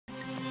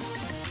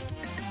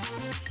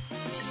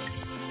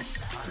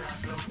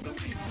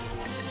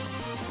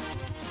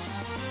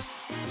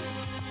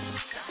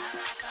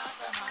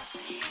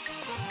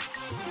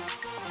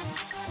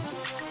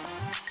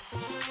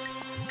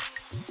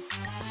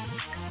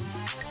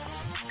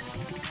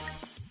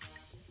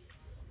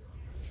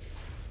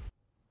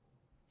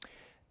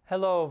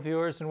Hello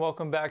viewers and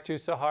welcome back to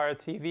Sahara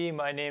TV.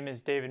 My name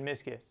is David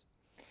Miskias.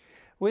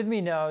 With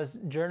me now is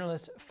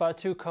journalist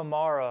Fatou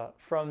Camara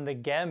from the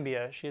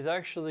Gambia. She's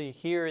actually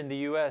here in the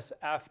US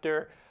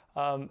after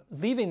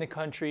leaving the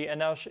country and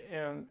now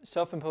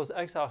self-imposed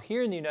exile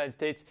here in the United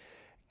States,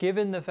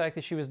 given the fact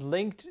that she was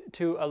linked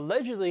to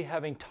allegedly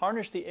having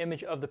tarnished the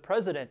image of the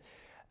president.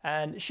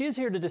 And she is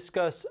here to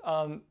discuss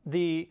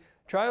the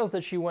trials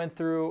that she went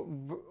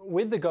through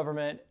with the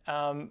government,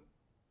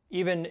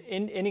 even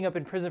ending up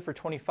in prison for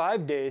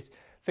 25 days,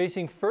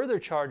 facing further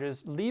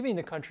charges, leaving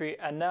the country,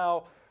 and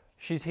now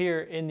she's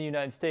here in the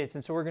United States.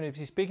 And so we're going to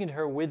be speaking to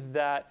her with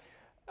that,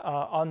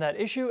 on that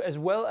issue, as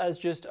well as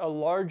just a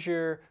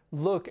larger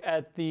look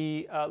at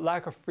the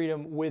lack of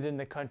freedom within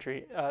the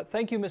country.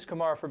 Thank you, Ms.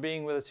 Camara, for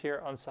being with us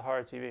here on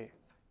Sahara TV.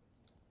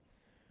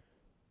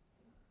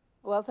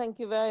 Well, thank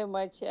you very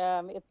much.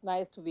 It's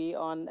nice to be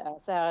on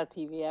Sahara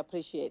TV. I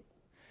appreciate it.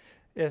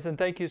 Yes, and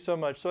thank you so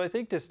much. So I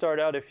think to start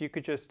out, if you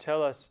could just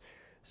tell us,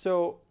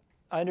 so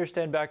I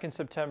understand back in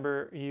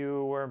September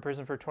you were in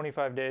prison for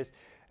 25 days,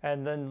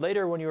 and then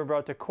later when you were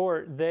brought to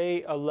court,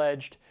 they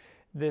alleged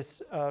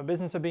this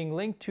business of being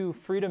linked to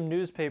Freedom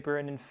newspaper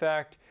and in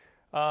fact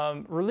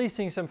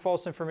releasing some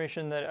false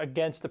information that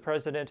against the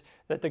president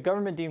that the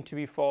government deemed to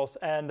be false,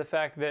 and the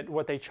fact that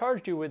what they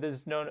charged you with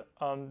is known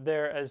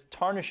there as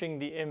tarnishing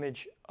the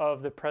image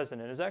of the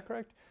president. Is that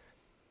correct?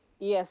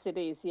 Yes, it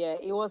is. Yeah,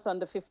 it was on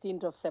the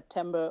 15th of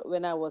September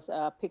when I was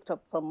picked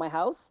up from my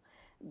house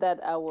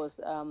that I was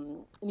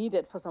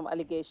needed for some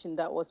allegation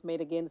that was made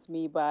against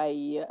me by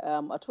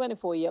a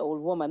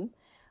 24-year-old woman.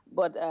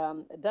 But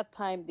at that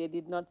time, they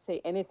did not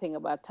say anything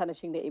about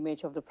tarnishing the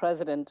image of the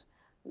president.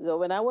 So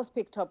when I was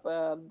picked up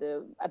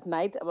at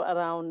night,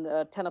 around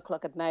 10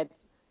 o'clock at night,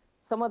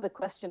 some of the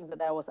questions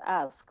that I was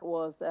asked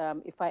was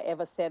if I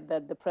ever said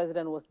that the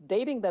president was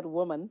dating that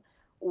woman,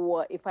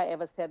 or if I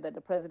ever said that the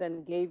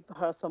president gave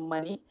her some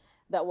money.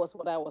 That was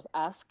what I was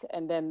asked.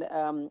 And then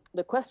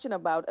the question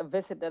about a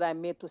visit that I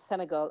made to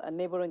Senegal, a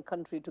neighboring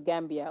country to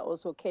Gambia,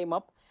 also came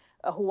up,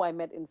 who I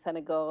met in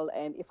Senegal,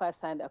 and if I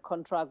signed a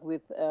contract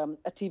with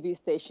a TV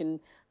station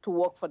to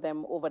work for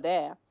them over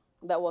there.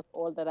 That was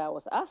all that I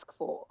was asked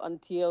for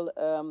until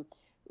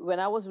when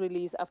I was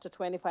released after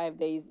 25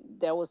 days,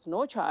 there was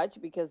no charge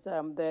because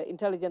the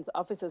intelligence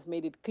officers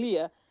made it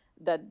clear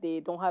that they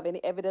don't have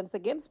any evidence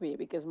against me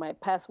because my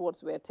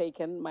passwords were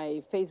taken,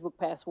 my Facebook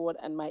password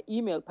and my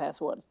email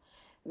passwords.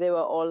 They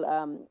were all,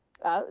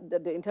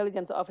 the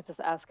intelligence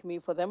officers asked me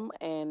for them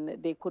and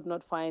they could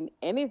not find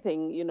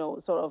anything, you know,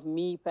 sort of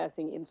me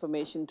passing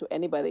information to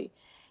anybody.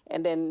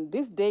 And then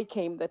this day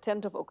came, the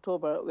 10th of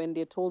October, when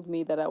they told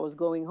me that I was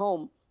going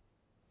home.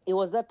 It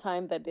was that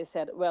time that they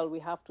said, well, we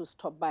have to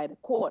stop by the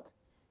court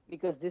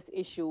because this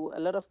issue, a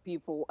lot of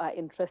people are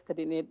interested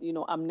in it. You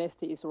know,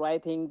 Amnesty is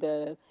writing,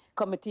 the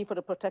Committee for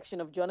the Protection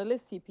of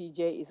Journalists,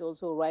 CPJ, is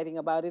also writing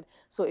about it.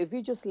 So if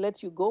we just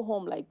let you go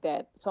home like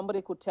that,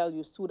 somebody could tell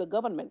you, sue the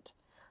government.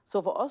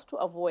 So for us to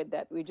avoid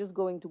that, we're just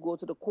going to go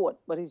to the court,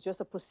 but it's just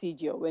a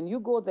procedure. When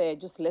you go there,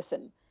 just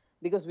listen,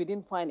 because we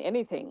didn't find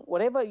anything.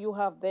 Whatever you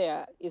have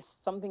there is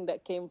something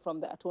that came from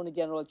the Attorney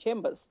General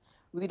chambers.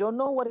 We don't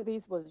know what it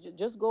is, but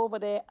just go over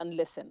there and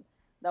listen.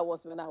 That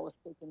was when I was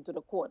taken to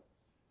the court.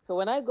 So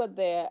when I got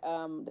there,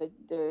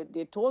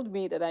 they told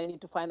me that I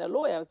need to find a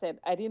lawyer. I said,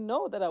 I didn't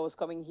know that I was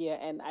coming here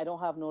and I don't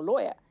have no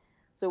lawyer.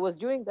 So it was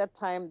during that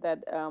time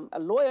that a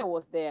lawyer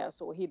was there.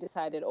 So he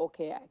decided,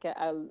 okay,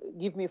 I'll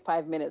give me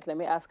 5 minutes. Let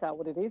me ask her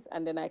what it is,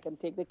 and then I can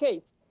take the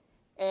case.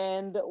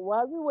 And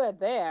while we were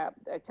there,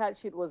 a charge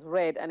sheet was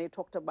read, and it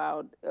talked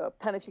about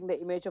tarnishing the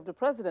image of the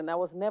president. I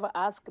was never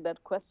asked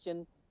that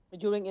question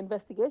during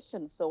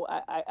investigation. So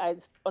I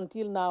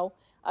until now,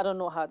 I don't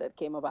know how that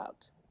came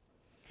about.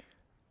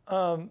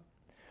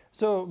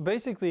 So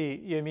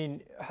basically, I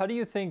mean, how do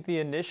you think the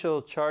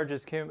initial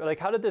charges came? Like,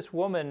 how did this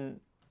woman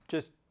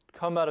just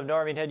come out of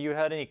nowhere? I mean, had you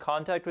had any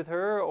contact with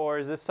her, or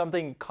is this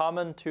something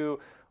common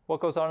to what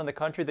goes on in the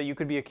country that you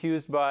could be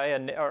accused by,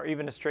 or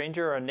even a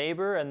stranger or a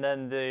neighbor, and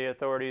then the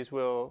authorities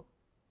will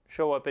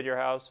show up at your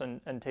house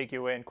and take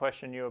you away and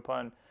question you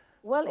upon?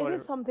 Well, it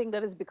is something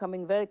that is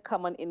becoming very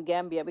common in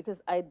Gambia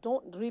because I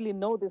don't really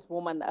know this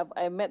woman.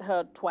 I met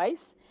her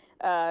twice.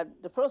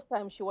 The first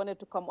time she wanted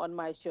to come on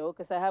my show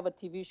because I have a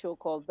TV show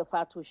called The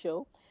Fatou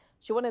Show.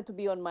 She wanted to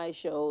be on my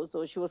show,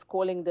 so she was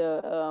calling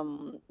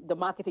the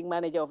marketing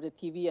manager of the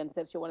TV and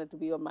said she wanted to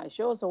be on my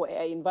show. So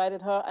I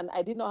invited her, and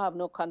I did not have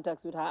no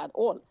contacts with her at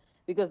all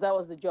because that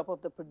was the job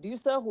of the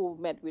producer who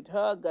met with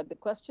her, got the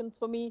questions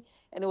for me,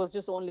 and it was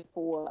just only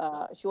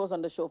for, she was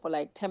on the show for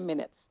like 10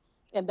 minutes,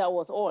 and that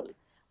was all.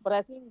 But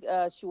I think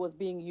she was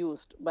being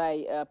used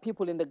by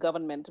people in the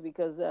government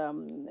because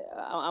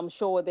I'm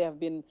sure they have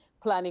been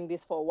planning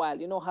this for a while.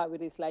 You know how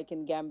it is like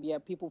in Gambia,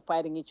 people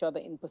fighting each other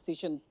in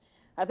positions.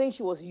 I think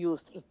she was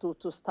used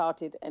to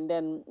start it, and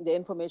then the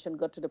information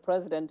got to the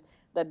president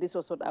that this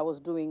was what I was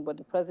doing, but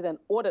the president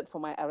ordered for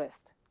my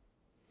arrest.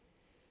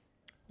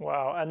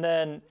 Wow. And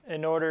then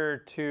in order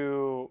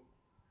to,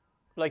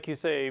 like you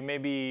say,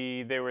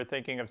 maybe they were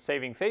thinking of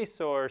saving face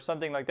or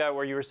something like that,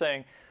 where you were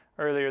saying,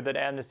 earlier that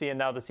Amnesty and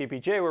now the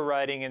CPJ were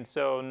writing, and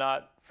so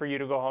not for you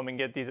to go home and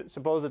get these,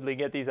 supposedly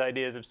get these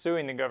ideas of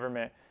suing the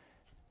government.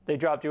 They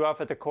dropped you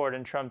off at the court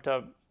and trumped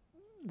up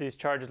these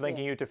charges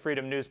linking you to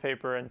Freedom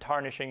newspaper and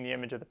tarnishing the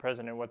image of the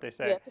president, what they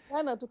say.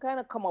 Yeah, to kind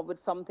of come up with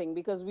something,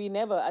 because we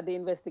never, at the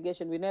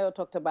investigation, we never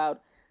talked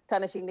about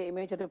tarnishing the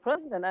image of the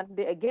president. And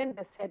again,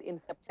 they said in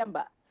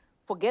September,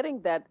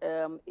 forgetting that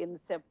in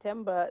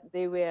September,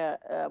 they were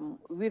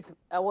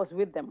I was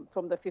with them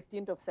from the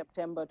 15th of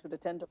September to the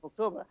 10th of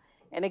October.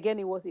 And again,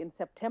 it was in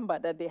September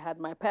that they had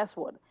my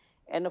password.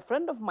 And a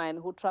friend of mine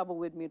who traveled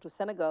with me to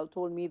Senegal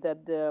told me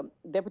that the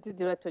Deputy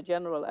Director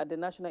General at the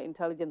National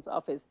Intelligence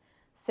Office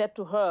said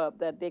to her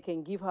that they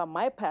can give her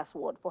my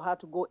password for her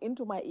to go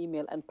into my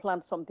email and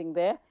plant something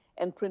there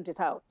and print it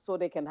out so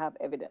they can have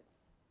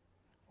evidence.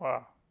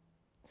 Wow.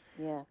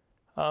 Yeah.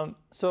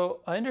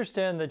 So I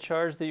understand the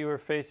charge that you were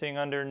facing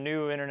under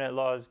new internet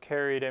laws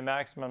carried a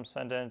maximum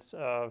sentence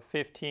of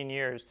 15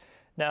 years.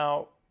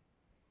 Now,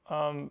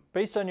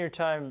 based on your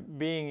time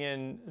being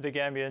in the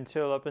Gambia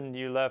until up until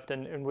you left,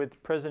 and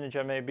with President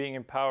Jammeh being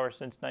in power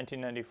since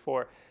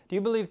 1994, do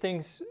you believe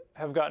things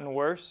have gotten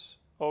worse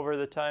over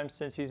the time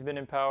since he's been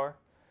in power?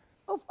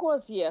 Of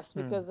course, yes,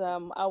 because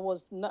I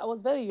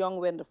was very young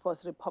when the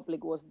First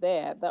Republic was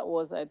there. That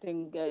was, I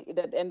think,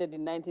 that ended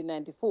in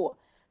 1994.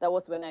 That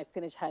was when I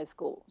finished high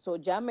school. So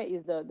Jammeh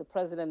is the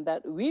president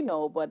that we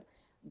know, but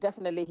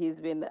definitely he's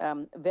been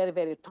very,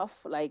 very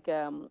tough. Like,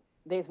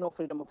 there's no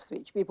freedom of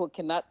speech. People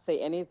cannot say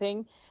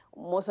anything.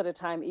 Most of the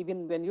time,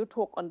 even when you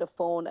talk on the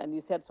phone and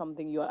you said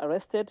something, you are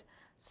arrested.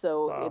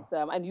 So it's,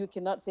 and you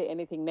cannot say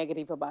anything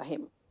negative about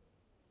him.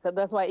 So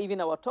that's why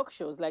even our talk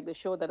shows, like the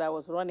show that I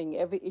was running,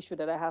 every issue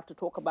that I have to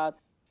talk about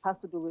has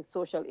to do with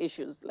social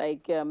issues,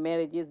 like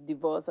marriages,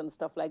 divorce, and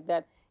stuff like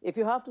that. If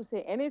you have to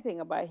say anything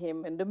about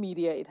him in the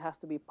media, it has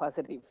to be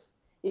positive.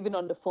 Even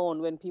on the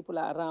phone, when people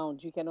are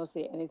around, you cannot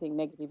say anything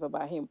negative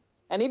about him.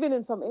 And even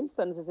in some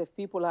instances, if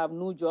people have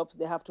new jobs,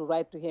 they have to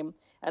write to him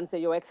and say,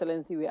 Your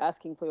Excellency, we're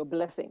asking for your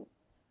blessing.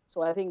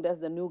 So I think that's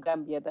the new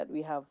Gambia that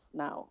we have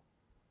now.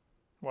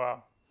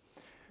 Wow.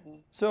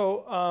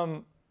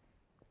 So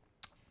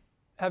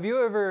have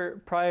you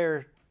ever,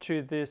 prior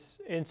to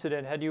this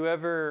incident, had you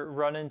ever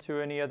run into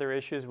any other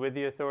issues with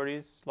the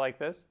authorities like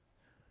this?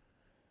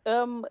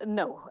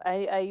 No,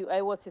 I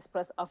was his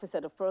press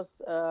officer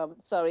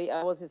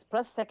I was his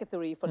press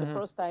secretary for the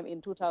first time in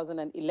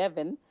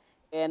 2011,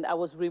 and I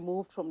was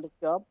removed from the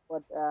job.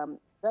 But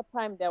that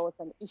time there was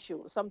an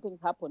issue, something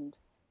happened,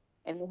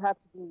 and it had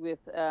to do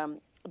with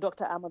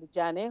Dr. Amadou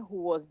Jammeh,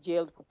 who was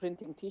jailed for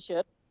printing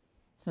T-shirts.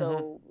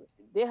 So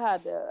they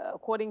had,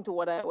 according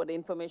to the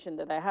information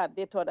that I had,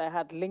 they thought I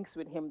had links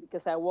with him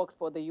because I worked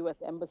for the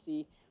U.S.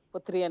 Embassy for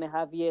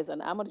 3.5 years,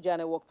 and Amadou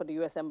Jammeh worked for the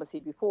U.S. Embassy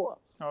before.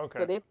 Okay.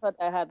 So they thought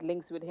I had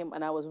links with him,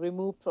 and I was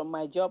removed from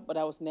my job, but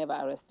I was never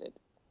arrested.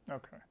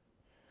 Okay.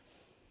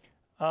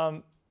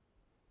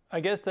 I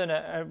guess then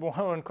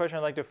one question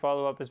I'd like to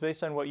follow up is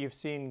based on what you've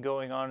seen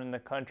going on in the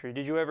country.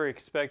 Did you ever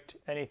expect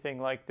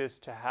anything like this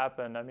to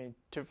happen? I mean,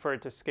 for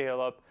it to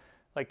scale up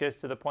like this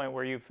to the point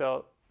where you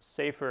felt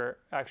safer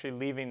actually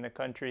leaving the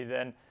country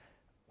than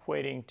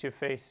waiting to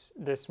face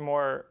this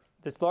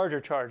larger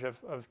charge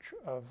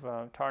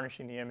of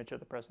tarnishing the image of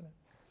the president?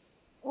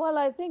 Well,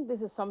 I think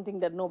this is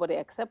something that nobody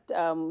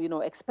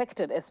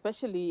expected,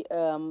 especially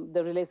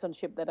the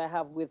relationship that I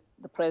have with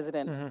the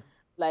president.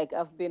 Like,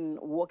 I've been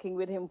working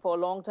with him for a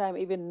long time,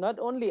 even not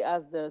only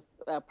as the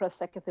press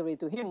secretary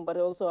to him, but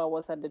also I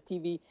was at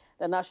the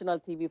national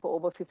TV for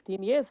over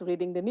 15 years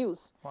reading the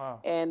news. Wow.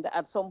 And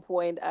at some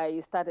point I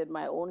started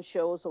my own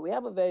show. So we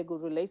have a very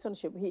good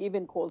relationship. He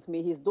even calls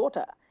me his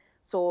daughter.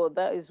 So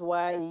that is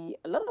why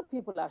a lot of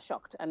people are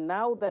shocked. And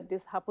now that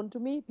this happened to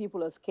me,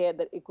 people are scared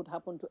that it could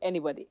happen to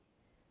anybody.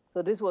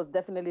 So this was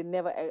definitely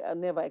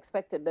never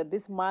expected, that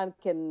this man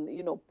can,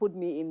 put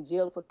me in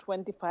jail for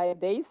 25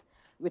 days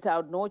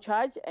without no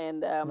charge.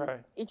 And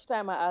each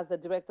time I ask the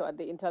director at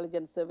the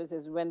intelligence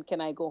services, when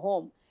can I go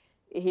home?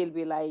 He'll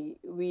be like,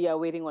 we are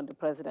waiting on the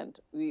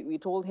president. We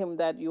told him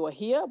that you are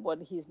here,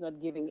 but he's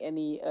not giving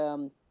any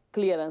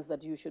clearance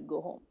that you should go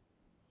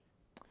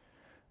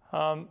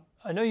home.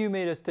 I know you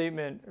made a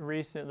statement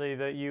recently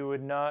that you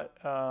would not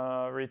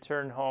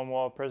return home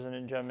while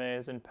President Jammeh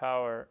is in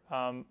power.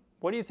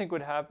 What do you think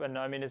would happen?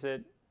 I mean, is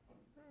it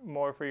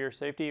more for your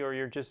safety, or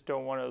you just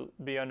don't want to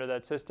be under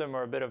that system,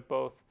 or a bit of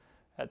both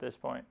at this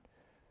point?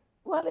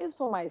 Well, it's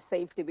for my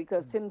safety,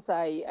 because since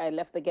I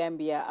left the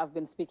Gambia, I've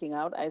been speaking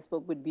out. I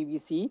spoke with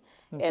BBC,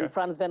 and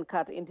Frans Van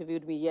Kat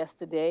interviewed me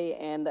yesterday,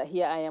 and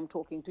here I am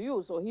talking to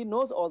you. So he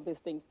knows all these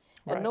things.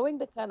 Right. And knowing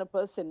the kind of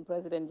person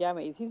President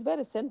Jammeh is, he's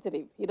very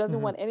sensitive. He doesn't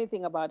want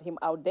anything about him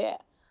out there.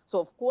 So,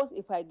 of course,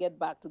 if I get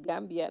back to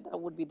Gambia, that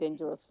would be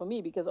dangerous for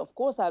me, because, of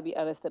course, I'll be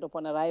arrested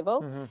upon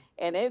arrival.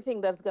 And anything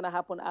that's going to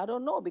happen, I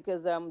don't know,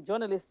 because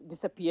journalists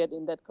disappeared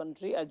in that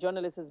country. A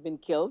journalist has been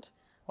killed.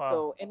 Wow.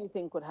 So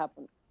anything could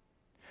happen.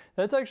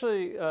 That's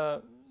actually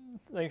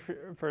Thanks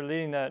for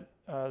leading that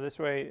this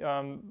way.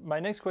 My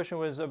next question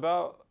was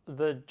about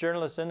the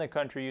journalists in the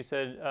country. You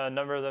said a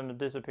number of them have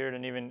disappeared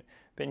and even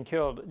been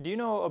killed. Do you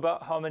know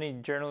about how many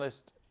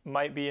journalists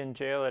might be in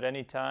jail at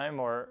any time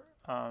or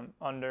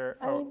under?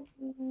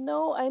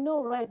 I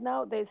know right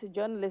now there's a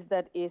journalist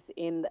that is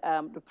in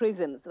the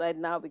prisons right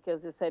now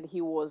because they said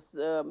he works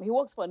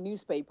for a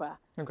newspaper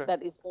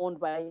that is owned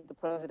by the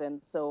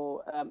president.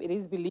 So it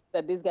is believed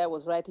that this guy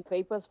was writing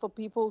papers for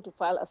people to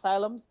file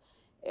asylums,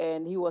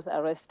 and he was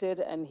arrested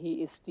and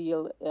he is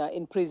still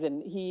in prison.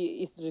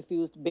 He is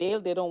refused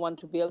bail. They don't want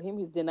to bail him.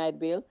 He's denied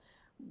bail,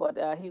 but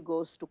he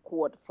goes to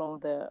court from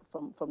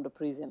the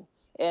prison.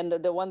 And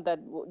the one that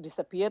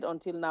disappeared,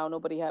 until now,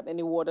 nobody have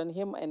any word on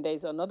him. And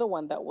there's another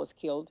one that was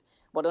killed,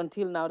 but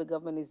until now, the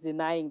government is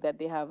denying that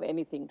they have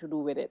anything to do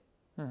with it.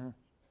 Mm-hmm.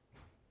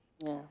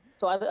 Yeah.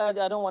 So I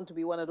don't want to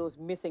be one of those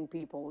missing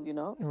people, you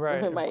know?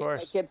 Right, my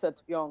kids are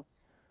too young.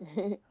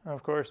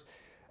 Of course.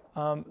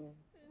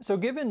 So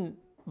given,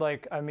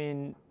 like, I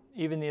mean,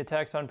 even the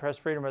attacks on press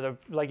freedom, or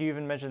like you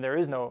even mentioned, there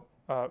is no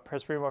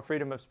press freedom or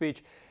freedom of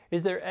speech.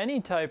 Is there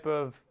any type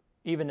of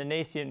even a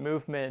nascent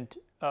movement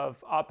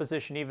of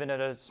opposition, even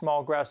at a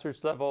small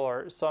grassroots level,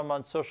 or some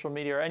on social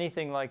media, or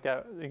anything like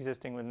that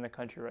existing within the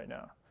country right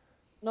now?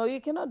 No,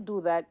 you cannot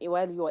do that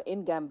while you are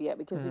in Gambia,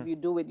 because if you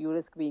do it, you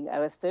risk being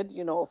arrested.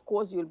 You know, of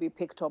course, you'll be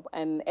picked up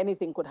and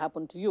anything could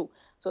happen to you.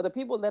 So the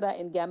people that are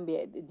in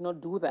Gambia did not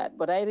do that.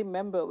 But I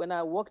remember when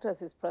I worked as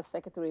his press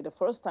secretary the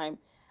first time,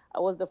 I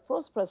was the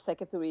first press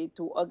secretary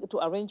to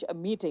arrange a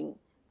meeting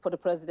for the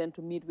president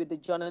to meet with the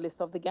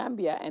journalists of the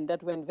Gambia, and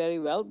that went very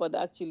well. But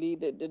actually,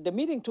 the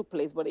meeting took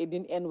place, but it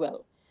didn't end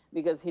well,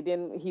 because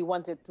he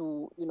wanted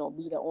to, you know,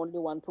 be the only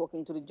one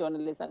talking to the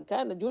journalists. And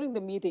kind of during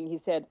the meeting, he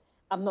said,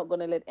 "I'm not going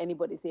to let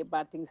anybody say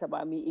bad things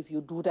about me. If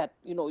you do that,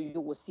 you know, you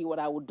will see what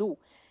I will do."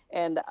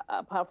 And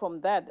apart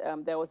from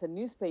that, there was a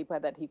newspaper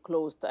that he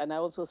closed, and I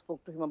also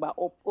spoke to him about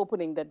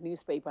opening that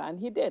newspaper, and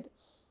he did.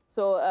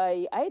 So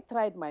I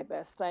tried my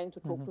best trying to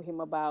talk to him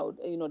about,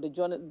 you know,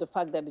 the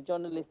fact that the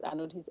journalists are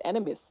not his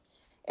enemies,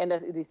 and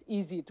that it is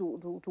easy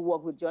to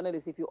work with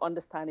journalists if you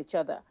understand each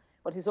other.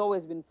 But he's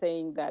always been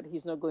saying that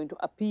he's not going to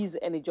appease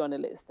any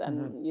journalist,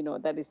 and you know,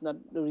 that is not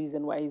the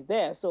reason why he's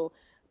there. So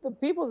the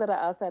people that are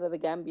outside of the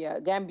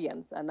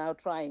Gambians are now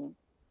trying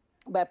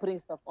by putting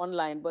stuff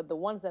online, but the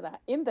ones that are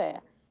in there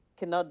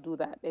cannot do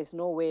that. There's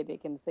no way they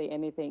can say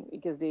anything,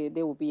 because they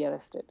will be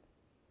arrested.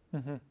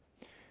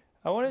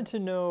 I wanted to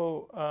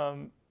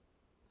know,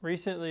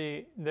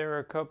 recently there were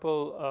a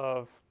couple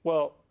of,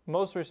 well,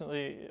 most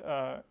recently,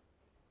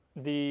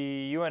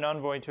 the UN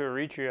envoy to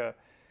Eritrea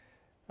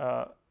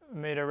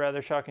made a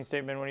rather shocking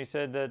statement when he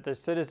said that the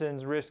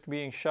citizens risk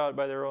being shot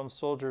by their own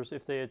soldiers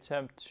if they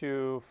attempt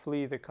to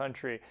flee the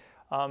country.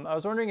 I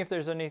was wondering if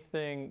there's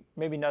anything,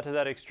 maybe not to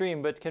that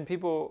extreme, but can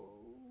people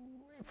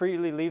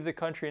freely leave the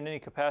country in any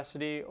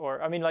capacity? Or,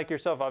 I mean, like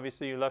yourself,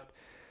 obviously you left,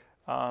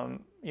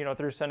 you know,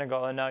 through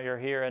Senegal, and now you're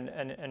here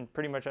and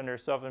pretty much under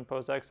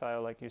self-imposed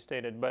exile, like you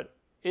stated. But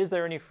is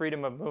there any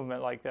freedom of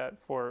movement like that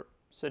for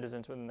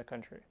citizens within the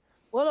country?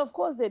 Well, of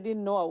course, they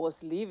didn't know I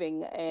was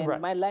leaving,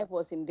 and my life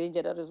was in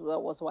danger. That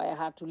was why I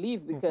had to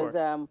leave, because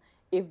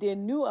if they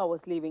knew I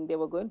was leaving, they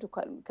were going to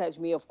catch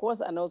me, of course,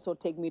 and also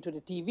take me to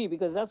the TV,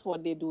 because that's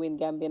what they do in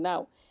Gambia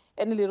now.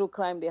 Any little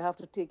crime, they have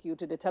to take you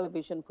to the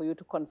television for you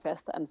to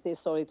confess and say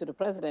sorry to the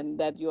president,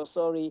 that you're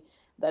sorry,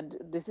 that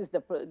this is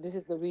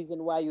the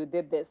reason why you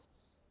did this.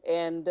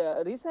 And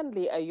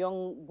recently, a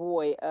young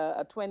boy,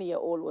 a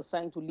 20-year-old, was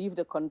trying to leave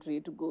the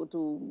country to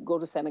go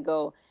to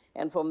Senegal,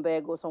 and from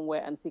there go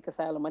somewhere and seek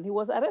asylum, and he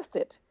was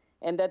arrested.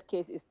 And that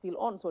case is still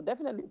on. So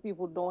definitely,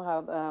 people don't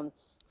have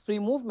free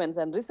movements.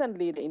 And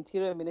recently, the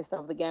Interior Minister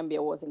of the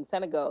Gambia was in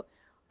Senegal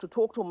to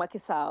talk to Macky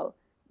Sall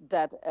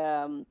that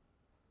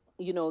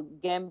you know,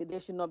 they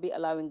should not be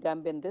allowing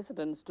Gambian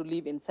dissidents to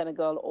live in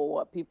Senegal,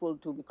 or people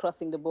to be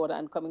crossing the border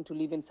and coming to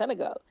live in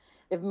Senegal.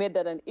 They've made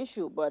that an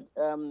issue, but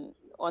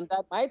on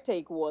that, my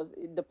take was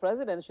the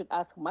president should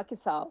ask Macky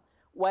Sall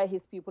why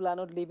his people are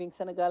not leaving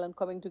Senegal and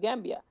coming to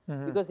Gambia.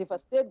 Because if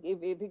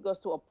it goes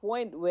to a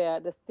point where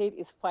the state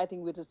is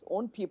fighting with its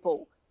own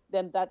people,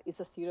 then that is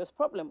a serious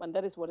problem, and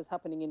that is what is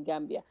happening in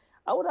Gambia.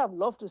 I would have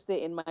loved to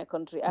stay in my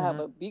country. I have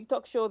a big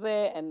talk show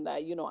there, and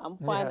you know, I'm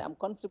fine, I'm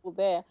comfortable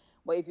there.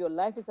 But if your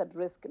life is at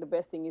risk, the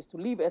best thing is to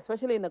leave,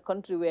 especially in a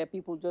country where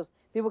people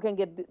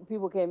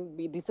can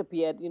be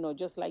disappeared, you know,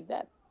 just like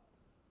that.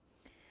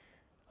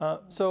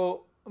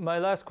 So my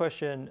last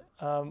question: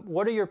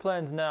 what are your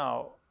plans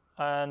now?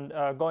 And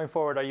going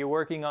forward, are you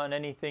working on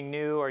anything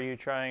new? Are you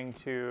trying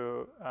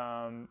to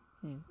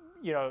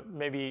you know,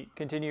 maybe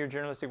continue your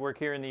journalistic work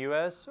here in the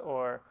U.S.,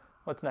 or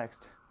what's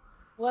next?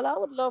 Well, I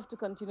would love to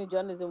continue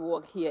journalism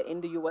work here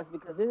in the U.S.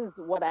 because this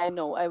is what I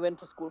know. I went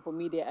to school for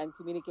media and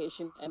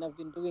communication, and I've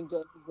been doing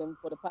journalism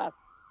for the past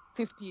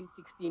 15,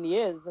 16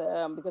 years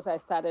because I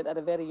started at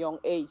a very young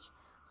age.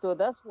 So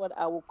that's what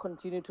I will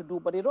continue to do.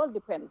 But it all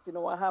depends. You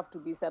know, I have to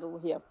be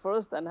settled here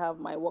first and have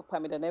my work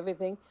permit and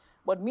everything.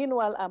 But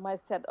meanwhile, I might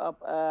set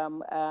up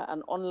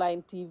an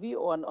online TV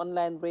or an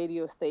online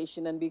radio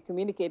station and be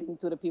communicating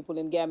to the people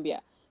in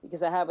Gambia.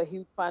 because I have a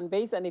huge fan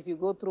base. And if you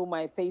go through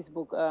my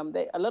Facebook,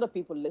 a lot of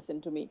people listen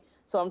to me.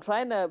 So I'm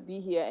trying to be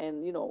here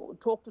and,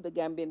 talk to the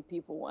Gambian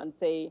people and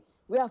say,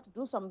 we have to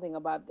do something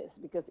about this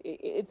because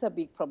it's a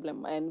big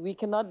problem and we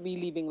cannot be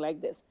living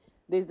like this.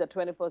 This is the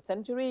 21st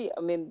century.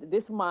 I mean,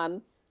 this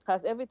man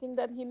has everything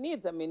that he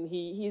needs. I mean,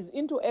 he's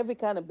into every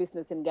kind of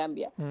business in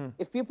Gambia.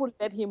 If people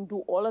let him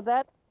do all of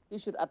that, he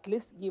should at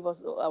least give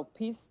us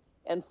peace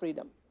and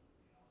freedom.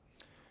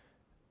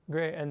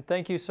 Great, and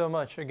thank you so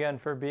much again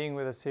for being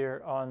with us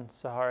here on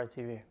Sahara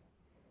TV.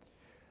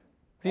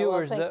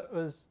 Viewers, that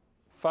was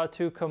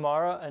Fatou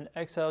Camara, an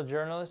exiled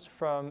journalist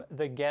from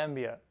the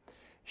Gambia.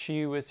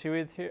 She was here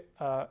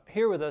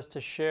with us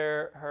to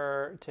share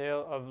her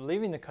tale of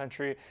leaving the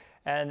country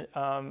and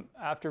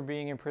after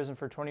being in prison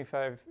for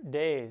 25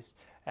 days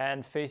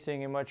and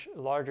facing a much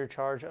larger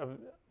charge of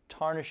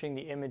tarnishing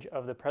the image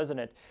of the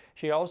president.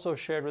 She also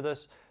shared with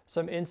us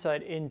some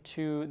insight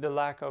into the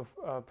lack of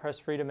press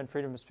freedom and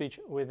freedom of speech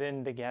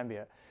within the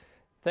Gambia.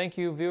 Thank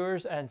you,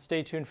 viewers, and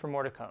stay tuned for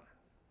more to come.